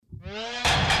Oh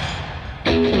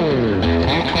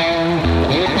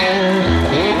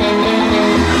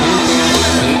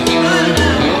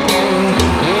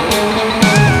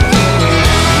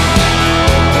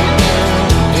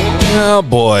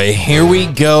boy, here we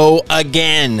go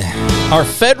again. Our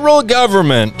federal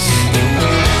government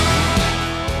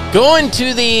going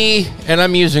to the, and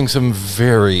I'm using some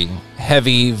very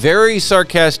heavy, very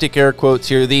sarcastic air quotes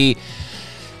here, the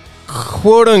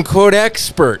quote-unquote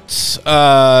experts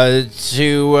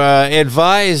to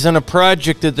advise on a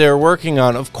project that they're working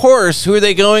on. Of course, who are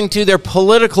they going to? Their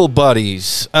political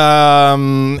buddies.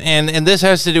 And this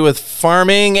has to do with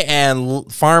farming and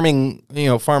farm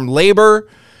labor.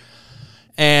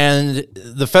 And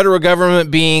the federal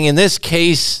government being, in this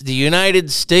case, the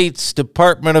United States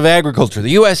Department of Agriculture,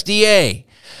 the USDA,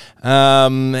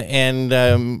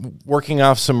 and working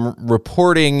off some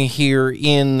reporting here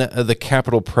in the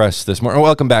Capitol Press this morning.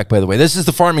 Welcome back, by the way. This is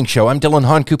The Farming Show. I'm Dylan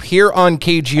Honcoop here on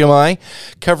KGMI,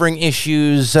 covering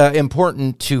issues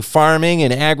important to farming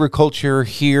and agriculture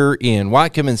here in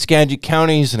Whatcom and Skagit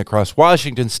counties and across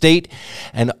Washington State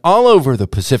and all over the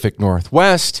Pacific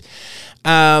Northwest.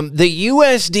 The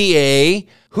USDA,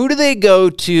 who do they go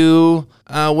to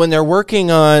when they're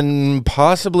working on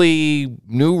possibly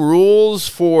new rules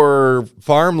for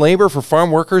farm labor, for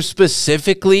farm workers,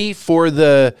 specifically for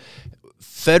the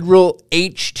federal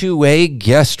H-2A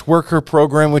guest worker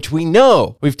program, which we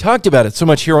know, we've talked about it so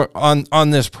much here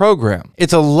on this program.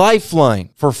 It's a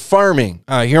lifeline for farming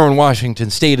here in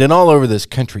Washington State and all over this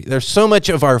country. There's so much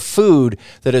of our food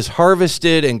that is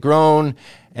harvested and grown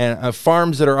and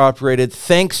farms that are operated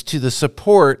thanks to the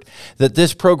support that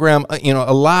this program,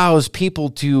 allows people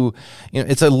to,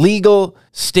 it's a legal,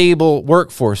 stable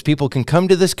workforce. People can come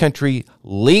to this country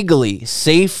legally,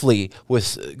 safely,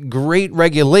 with great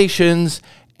regulations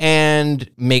and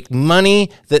make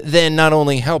money that then not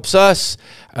only helps us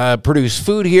produce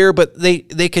food here, but they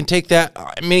can take that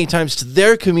many times to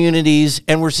their communities,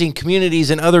 and we're seeing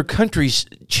communities in other countries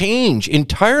change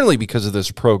entirely because of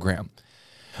this program.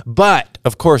 But,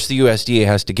 of course, the USDA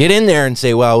has to get in there and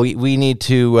say, well, we need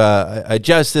to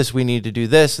adjust this, we need to do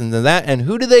this and then that. And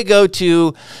who do they go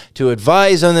to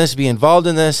advise on this, be involved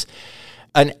in this?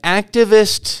 An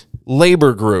activist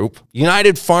labor group,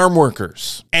 United Farm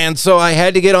Workers. And so I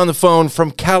had to get on the phone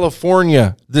from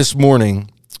California this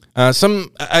morning.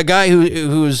 A guy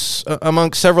who's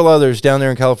amongst several others down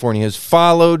there in California has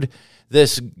followed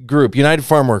this group, United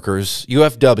Farm Workers,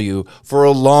 UFW, for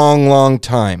a long, long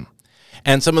time.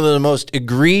 And some of the most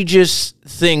egregious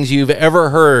things you've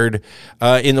ever heard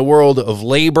in the world of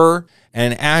labor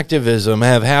and activism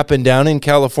have happened down in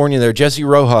California there. Jesse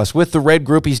Rojas with the Red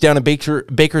Group. He's down in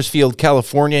Bakersfield,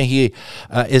 California. He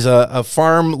is a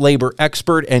farm labor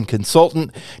expert and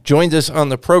consultant. Joins us on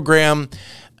the program.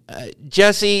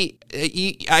 Jesse,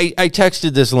 I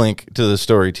texted this link to the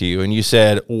story to you, and you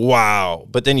said, wow.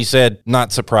 But then you said,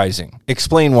 not surprising.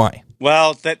 Explain why.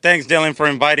 Well, thanks, Dylan, for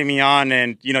inviting me on.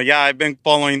 And, I've been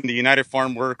following the United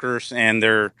Farm Workers and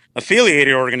their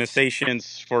affiliated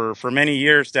organizations for many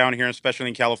years down here, especially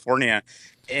in California.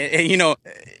 And,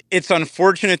 it's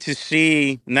unfortunate to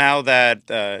see now that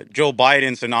Joe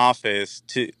Biden's in office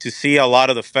to see a lot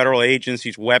of the federal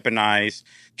agencies weaponized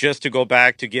just to go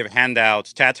back to give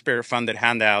handouts, taxpayer-funded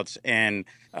handouts, and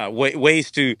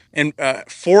ways to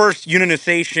force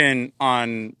unionization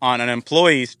on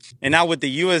employees. And now with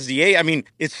the USDA, I mean,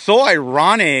 it's so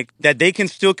ironic that they can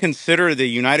still consider the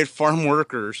United Farm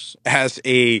Workers as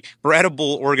a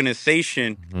credible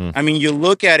organization. Mm-hmm. I mean, you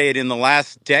look at it in the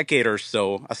last decade or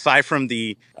so, aside from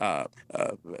the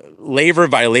labor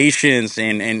violations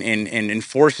and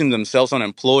enforcing themselves on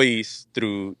employees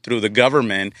through the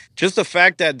government, just the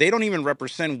fact that they don't even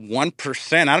represent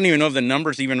 1%. I don't even know if the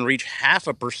numbers even reach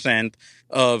 0.5%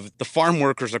 of the farm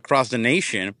workers across the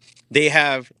nation. They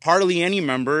have hardly any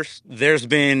members. There's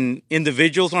been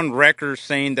individuals on record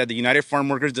saying that the United Farm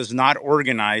Workers does not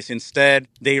organize. Instead,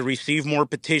 they receive more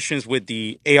petitions with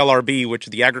the ALRB, which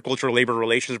is the Agricultural Labor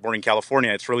Relations Board in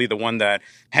California. It's really the one that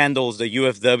handles the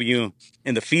UFW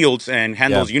in the fields and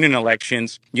handles union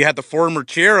elections. You had the former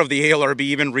chair of the ALRB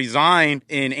even resign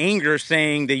in anger,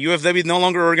 saying the UFW no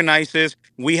longer organizes.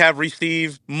 We have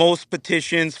received most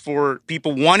petitions for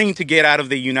people wanting to get out of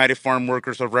the United Farm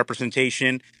Workers of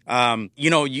representation.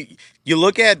 You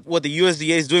look at what the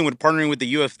USDA is doing with partnering with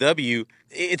the UFW.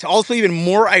 It's also even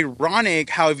more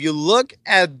ironic how if you look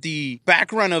at the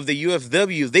background of the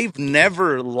UFW, they've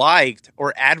never liked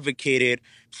or advocated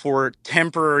for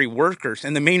temporary workers.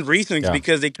 And the main reason is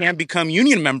because they can't become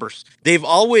union members. They've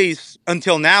always,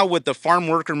 until now, with the Farm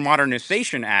Worker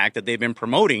Modernization Act that they've been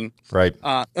promoting, right?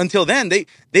 Until then,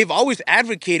 they've always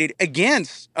advocated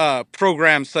against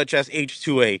programs such as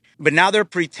H-2A. But now they're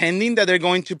pretending that they're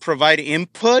going to provide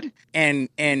input and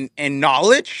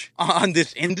knowledge on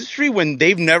this industry when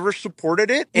they've never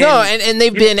supported it. And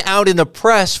they've been out in the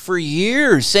press for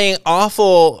years saying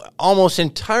awful, almost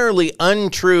entirely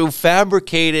untrue,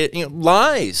 fabricated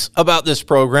lies about this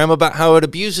program, about how it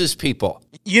abuses people.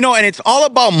 And it's all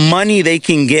about money they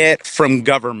can get from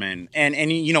government. And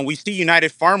we see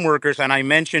United Farm Workers, and I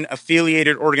mentioned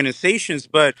affiliated organizations,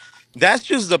 but that's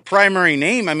just the primary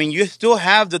name. I mean, you still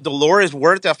have the Dolores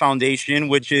Huerta Foundation,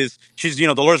 Dolores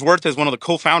Huerta is one of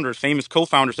the famous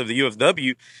co-founders of the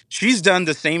UFW. She's done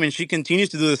the same, and she continues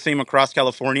to do the same across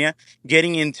California,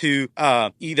 getting into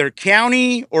either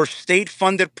county or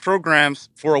state-funded programs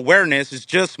for awareness. It's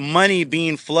just money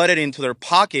being flooded into their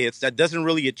pockets that doesn't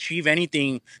really achieve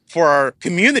anything for our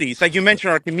communities. Like you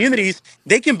mentioned, our communities,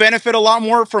 they can benefit a lot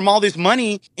more from all this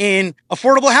money in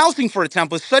affordable housing, for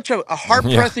example. It's such a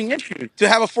heart-pressing issue to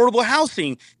have affordable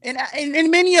housing and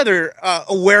many other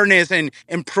awareness and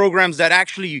programs that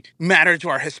actually matter to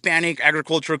our Hispanic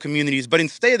agricultural communities. But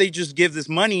instead, they just give this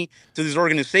money to these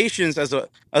organizations as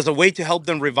a way to help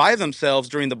them revive themselves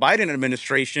during the Biden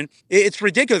administration. It's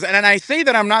ridiculous. And I say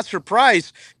that I'm not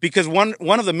surprised because one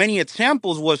of the many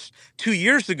examples was 2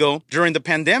 years ago during the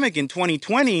pandemic in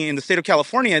 2020 in the state of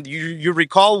California. You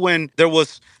recall when there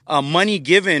was money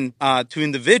given to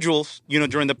individuals,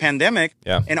 during the pandemic.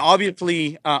 Yeah. And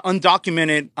obviously,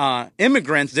 undocumented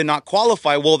immigrants did not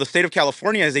qualify. Well, the state of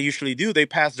California, as they usually do, they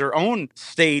passed their own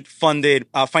state-funded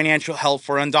financial help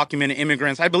for undocumented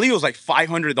immigrants. I believe it was like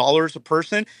 $500 a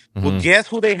person. Mm-hmm. Well, guess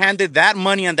who they handed that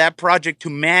money on that project to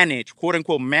manage, quote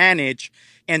unquote, manage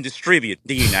and distribute?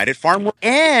 The United Farm Workers.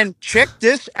 And check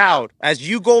this out. As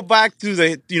you go back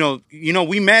to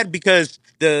we met because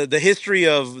the history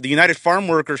of the United Farm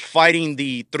Workers fighting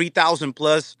the 3,000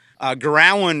 plus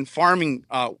Garawan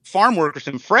farm workers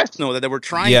in Fresno that they were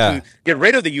trying to get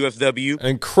rid of the UFW.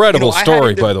 Incredible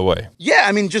story, by the way. Yeah,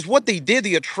 I mean, just what they did,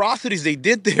 the atrocities they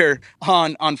did there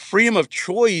on freedom of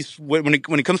choice when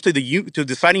it comes to to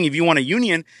deciding if you want a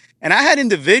union. And I had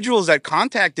individuals that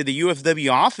contacted the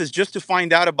UFW office just to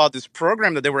find out about this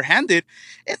program that they were handed.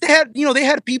 And they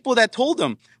had people that told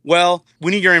them, well,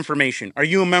 we need your information. Are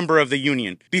you a member of the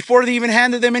union? Before they even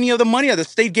handed them any of the money that the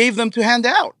state gave them to hand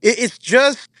out. It's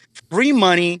just free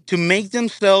money to make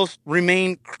themselves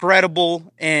remain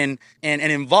credible and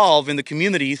involved in the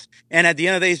communities. And at the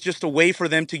end of the day, it's just a way for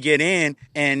them to get in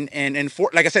and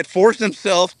like I said, force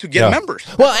themselves to get members.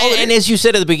 Well, and as you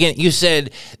said at the beginning, you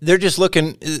said they're just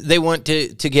looking, they want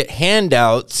to get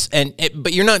handouts,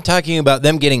 but you're not talking about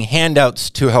them getting handouts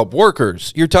to help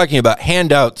workers. You're talking about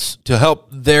handouts to help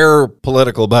their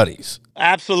political buddies.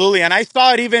 Absolutely. And I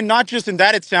saw it even not just in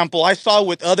that example. I saw it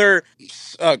with other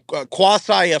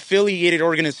quasi-affiliated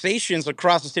organizations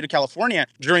across the state of California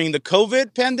during the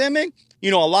COVID pandemic. A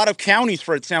lot of counties,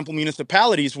 for example,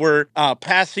 municipalities were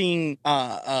passing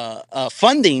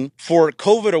funding for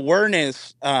COVID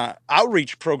awareness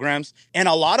outreach programs. And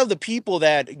a lot of the people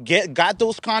that got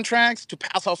those contracts to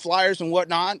pass out flyers and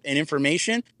whatnot and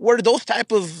information were those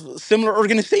type of similar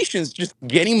organizations, just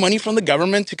getting money from the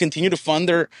government to continue to fund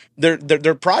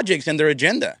their projects and their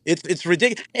agenda. It's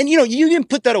ridiculous. And, you even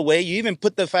put that away. You even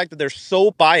put the fact that they're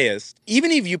so biased. Even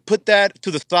if you put that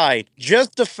to the side,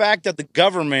 just the fact that the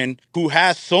government, who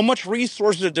has so much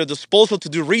resources at their disposal to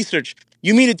do research,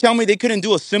 you mean to tell me they couldn't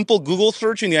do a simple Google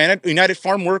search in the United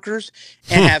Farm Workers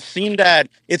and have seen that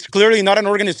it's clearly not an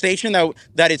organization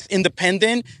that is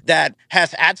independent, that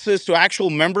has access to actual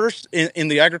members in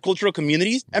the agricultural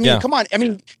communities? I mean, come on. I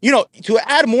mean, to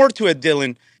add more to it,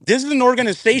 Dylan, this is an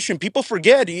organization, people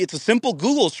forget, it's a simple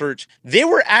Google search. They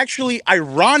were actually,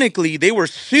 ironically, they were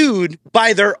sued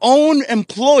by their own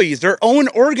employees, their own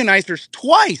organizers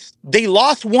twice. They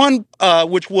lost one,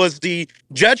 which was the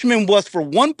judgment was for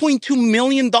 $1.2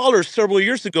 million several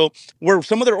years ago, where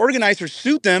some of their organizers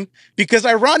sued them because,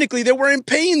 ironically, they weren't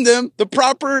paying them the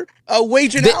proper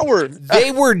wage and hour.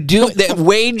 They were doing that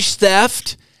wage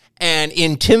theft and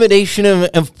intimidation of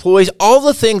employees, all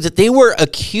the things that they were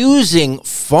accusing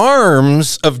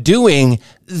farms of doing.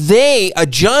 A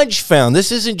judge found,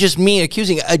 this isn't just me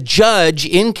accusing, a judge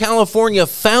in California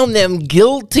found them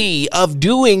guilty of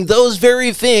doing those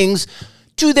very things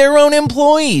to their own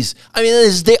employees. I mean,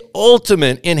 this is the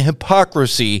ultimate in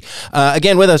hypocrisy.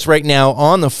 Again, with us right now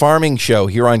on the Farming Show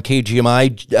here on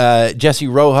KGMI, Jesse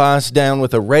Rojas down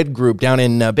with a Red Group down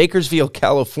in Bakersfield,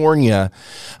 California.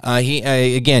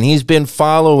 He's been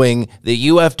following the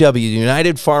UFW, the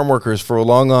United Farm Workers, for a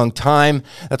long, long time.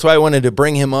 That's why I wanted to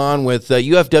bring him on with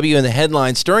UFW in the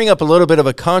headline, stirring up a little bit of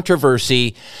a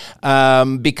controversy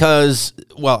because,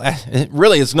 well,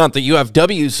 really it's not the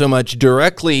UFW so much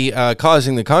directly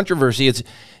causing the controversy. It's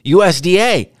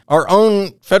USDA, our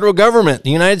own federal government,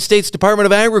 the United States Department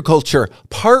of Agriculture,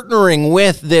 partnering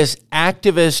with this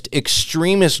activist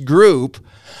extremist group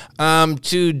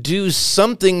to do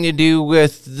something to do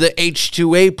with the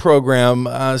H-2A program,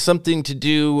 something to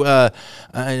do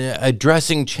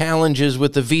addressing challenges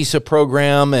with the visa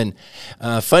program and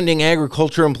funding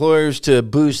agriculture employers to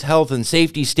boost health and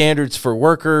safety standards for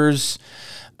workers.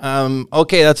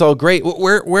 Okay, that's all great.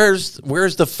 Where's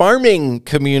the farming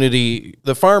community,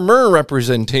 the farmer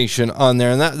representation on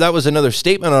there? And that was another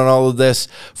statement on all of this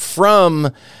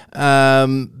from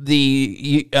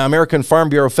the American Farm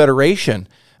Bureau Federation.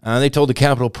 They told the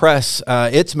Capitol Press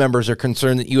its members are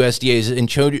concerned that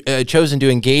USDA has chosen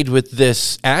to engage with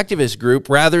this activist group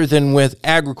rather than with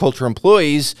agriculture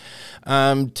employees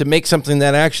to make something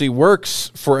that actually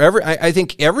works for I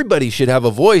think everybody should have a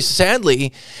voice.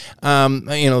 Sadly,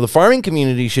 the farming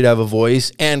community should have a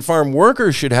voice, and farm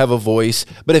workers should have a voice.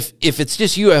 But if it's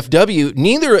just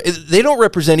UFW, they don't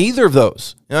represent either of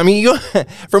those. I mean,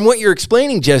 from what you're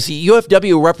explaining, Jesse,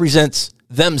 UFW represents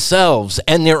themselves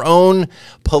and their own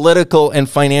political and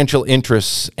financial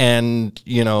interests and,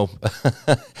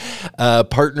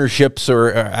 partnerships,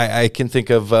 or I can think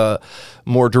of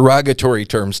more derogatory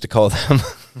terms to call them.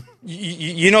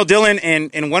 Dylan,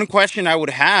 and one question I would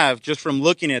have just from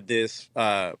looking at this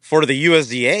for the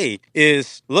USDA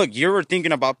is, look, you were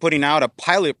thinking about putting out a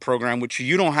pilot program, which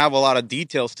you don't have a lot of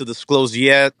details to disclose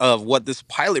yet of what this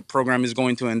pilot program is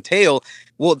going to entail.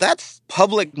 Well, that's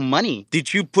public money.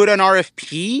 Did you put an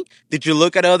RFP? Did you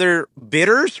look at other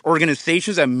bidders,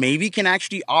 organizations that maybe can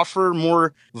actually offer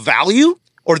more value?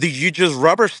 Or did you just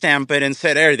rubber stamp it and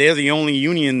said, hey, they're the only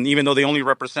union, even though they only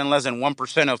represent less than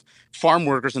 1% of farm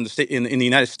workers in the state in the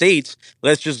United States?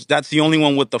 That's the only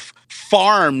one with the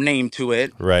farm name to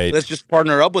it. Right. Let's just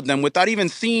partner up with them without even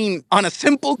seeing on a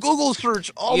simple Google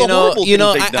search all the horrible things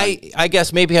they've done. I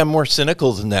guess maybe I'm more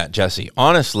cynical than that, Jesse.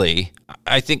 Honestly,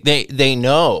 I think they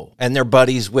know, and they're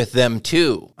buddies with them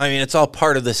too. I mean, it's all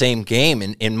part of the same game.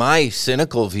 In my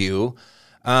cynical view,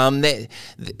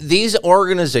 these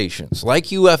organizations like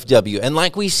UFW and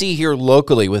like we see here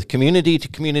locally with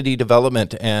community-to-community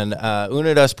development and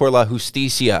Unidas por la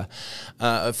Justicia,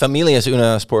 Familias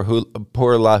Unidas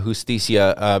por la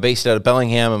Justicia, based out of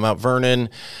Bellingham and Mount Vernon.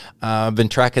 I've been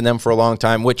tracking them for a long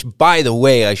time, which, by the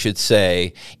way, I should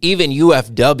say, even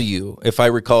UFW, if I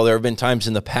recall, there have been times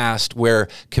in the past where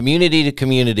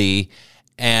community-to-community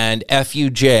and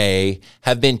FUJ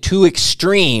have been too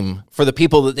extreme for the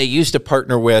people that they used to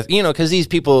partner with, because these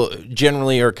people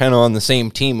generally are kind of on the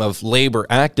same team of labor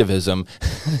activism.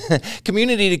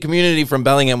 Community to community from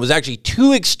Bellingham was actually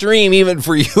too extreme even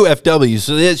for UFW.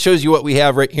 So that shows you what we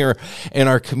have right here in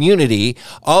our community.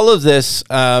 All of this,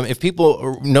 if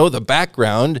people know the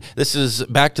background, this is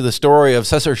back to the story of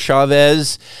Cesar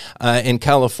Chavez in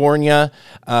California,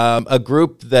 a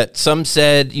group that some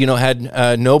said,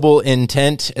 had noble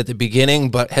intent at the beginning,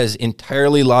 but has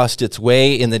entirely lost its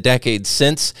way in the decades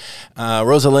since.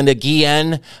 Rosalinda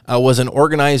Guillen was an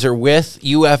organizer with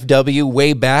UFW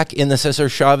way back in the Cesar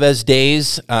Chavez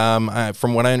days.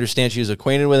 From what I understand, she was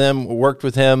acquainted with him, worked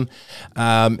with him,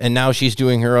 and now she's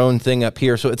doing her own thing up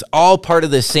here. So it's all part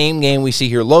of the same game we see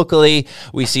here locally.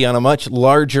 We see on a much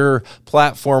larger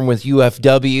platform with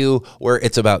UFW, where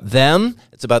it's about them.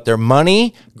 It's about their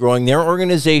money, growing their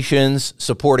organizations,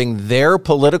 supporting their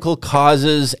political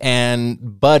causes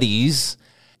and buddies,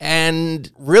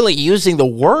 and really using the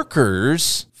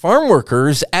workers, farm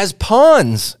workers, as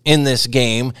pawns in this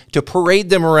game to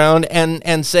parade them around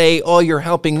and say, oh, you're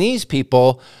helping these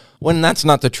people, when that's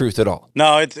not the truth at all.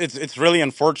 No, it's really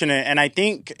unfortunate. And I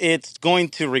think it's going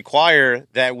to require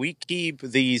that we keep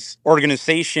these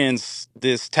organizations,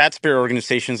 these taxpayer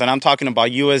organizations, and I'm talking about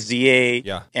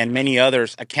USDA and many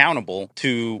others, accountable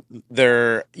to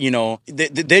their,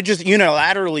 they're just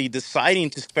unilaterally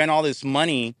deciding to spend all this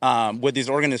money with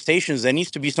these organizations. There needs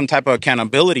to be some type of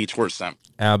accountability towards them.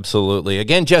 Absolutely.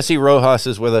 Again, Jesse Rojas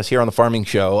is with us here on The Farming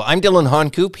Show. I'm Dylan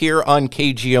Honcoop here on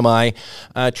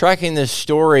KGMI, tracking this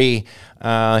story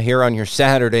here on your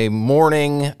Saturday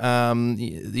morning.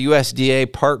 The USDA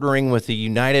partnering with the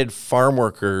United Farm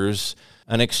Workers,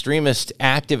 an extremist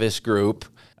activist group,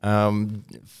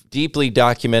 deeply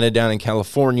documented down in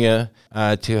California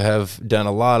to have done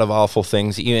a lot of awful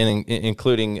things, even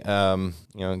including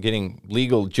getting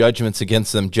legal judgments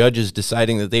against them. Judges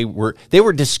deciding that they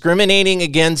were discriminating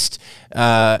against,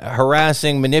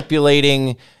 harassing,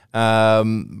 manipulating,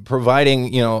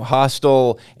 providing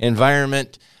hostile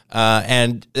environment,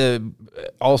 and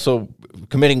also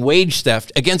committing wage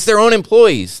theft against their own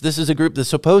employees. This is a group that's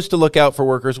supposed to look out for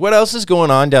workers. What else is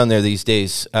going on down there these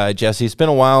days, Jesse? It's been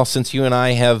a while since you and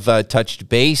I have touched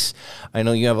base. I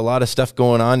know you have a lot of stuff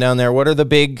going on down there. What are the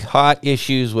big hot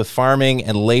issues with farming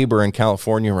and labor in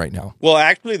California right now? Well,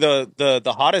 actually,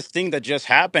 the hottest thing that just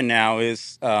happened now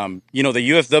is, the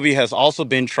UFW has also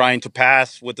been trying to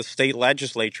pass with the state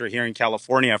legislature here in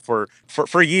California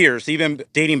for years, even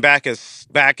dating back as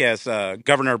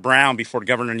Governor Brown before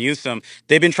Governor Newsom.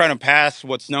 They've been trying to pass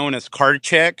what's known as card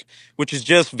check, which is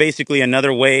just basically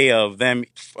another way of them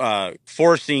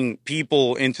forcing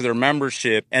people into their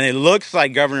membership. And it looks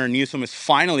like Governor Newsom is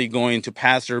finally going to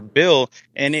pass their bill.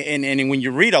 And when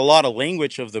you read a lot of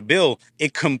language of the bill,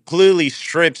 it completely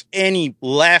strips any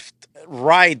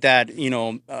right that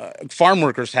farm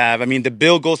workers have. I mean, the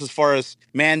bill goes as far as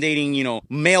mandating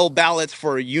mail ballots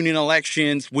for union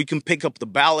elections. We can pick up the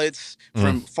ballots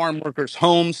from farm workers'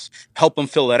 homes, help them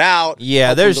fill it out.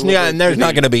 Yeah, there's not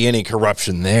going to be any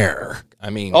corruption there. I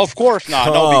mean, of course not.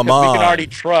 No, because we can already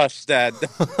trust that.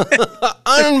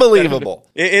 Unbelievable.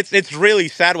 It's really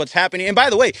sad what's happening. And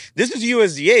by the way, this is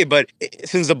USDA, but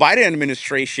since the Biden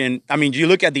administration, I mean, you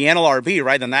look at the NLRB,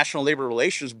 right, the National Labor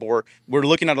Relations Board, we're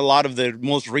looking at a lot of the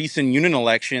most recent union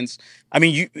elections. I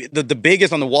mean, the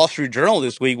biggest on the Wall Street Journal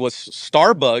this week was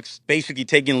Starbucks basically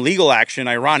taking legal action,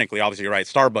 ironically, obviously, right,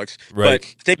 Starbucks, right,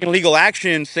 but taking legal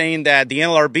action saying that the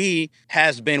NLRB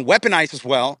has been weaponized as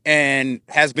well and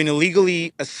has been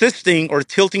illegally assisting or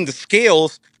tilting the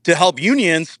scales to help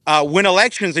unions win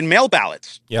elections in mail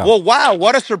ballots. Yeah. Well, wow,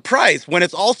 what a surprise when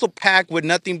it's also packed with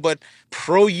nothing but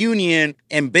pro-union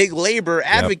and big labor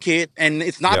advocate, and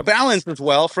it's not balanced as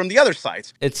well from the other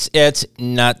sides. It's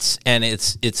nuts, and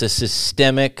it's a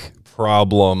systemic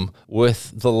problem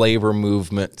with the labor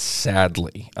movement,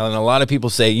 sadly. And a lot of people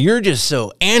say, you're just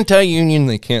so anti-union,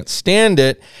 they can't stand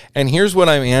it. And here's what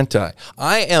I'm anti.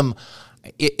 I am,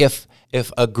 if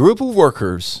a group of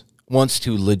workers wants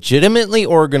to legitimately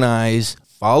organize,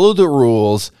 follow the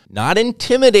rules, not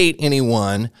intimidate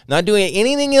anyone, not doing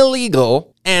anything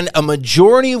illegal, and a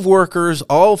majority of workers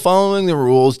all following the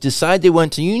rules decide they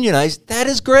want to unionize, that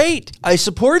is great. I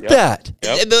support that.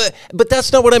 Yep. But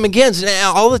that's not what I'm against.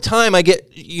 All the time I get,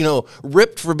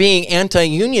 ripped for being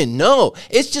anti-union. No,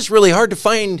 it's just really hard to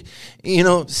find,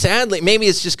 sadly, maybe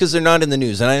it's just because they're not in the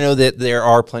news. And I know that there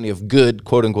are plenty of good,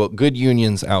 quote unquote, good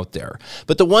unions out there.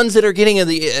 But the ones that are getting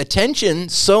the attention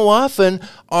so often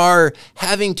are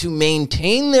having to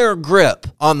maintain their grip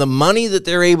on the money that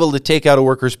they're able to take out of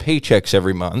workers' paychecks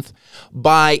every month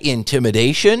by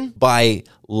intimidation, by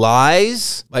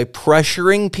lies, by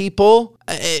pressuring people,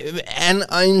 and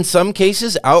in some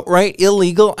cases, outright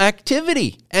illegal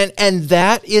activity. And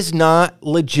that is not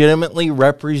legitimately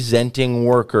representing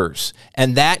workers.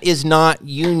 And that is not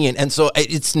union. And so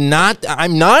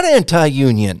I'm not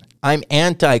anti-union. I'm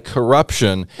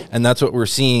anti-corruption, and that's what we're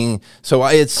seeing. So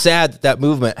it's sad that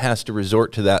movement has to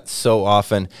resort to that so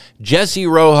often. Jesse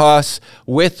Rojas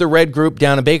with the Red Group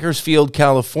down in Bakersfield,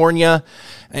 California.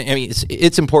 I mean,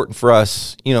 it's important for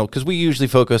us, because we usually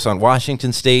focus on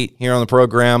Washington State here on the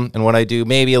program and what I do,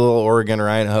 maybe a little Oregon or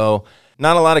Idaho,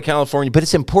 not a lot of California, but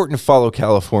it's important to follow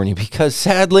California because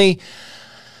sadly,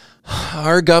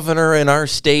 our governor in our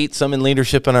state, some in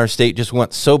leadership in our state just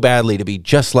want so badly to be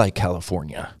just like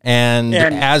California. And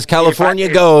as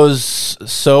California goes,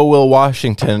 so will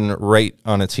Washington right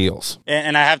on its heels.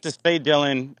 And I have to say,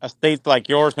 Dylan, a state like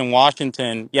yours in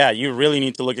Washington, you really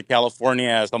need to look at California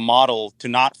as a model to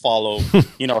not follow.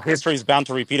 History is bound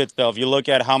to repeat itself. You look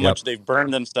at how much they've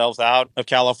burned themselves out of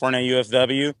California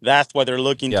UFW. That's why they're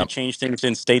looking to change things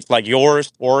in states like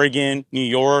yours, Oregon, New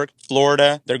York,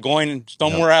 Florida. They're going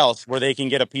somewhere else where they can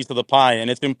get a piece of the pie. And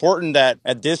it's important that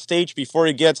at this stage, before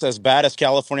it gets as bad as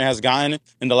California has gotten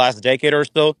in the last decade or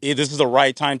so, this is the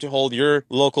right time to hold your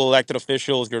local elected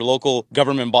officials, your local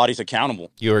government bodies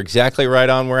accountable. You're exactly right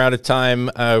on. We're out of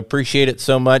time. Appreciate it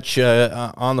so much.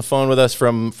 On the phone with us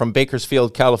from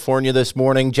Bakersfield, California this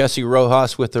morning, Jesse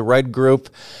Rojas with the Red Group.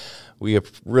 We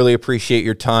really appreciate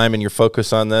your time and your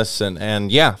focus on this.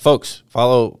 And folks,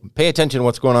 pay attention to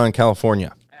what's going on in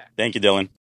California. Thank you, Dylan.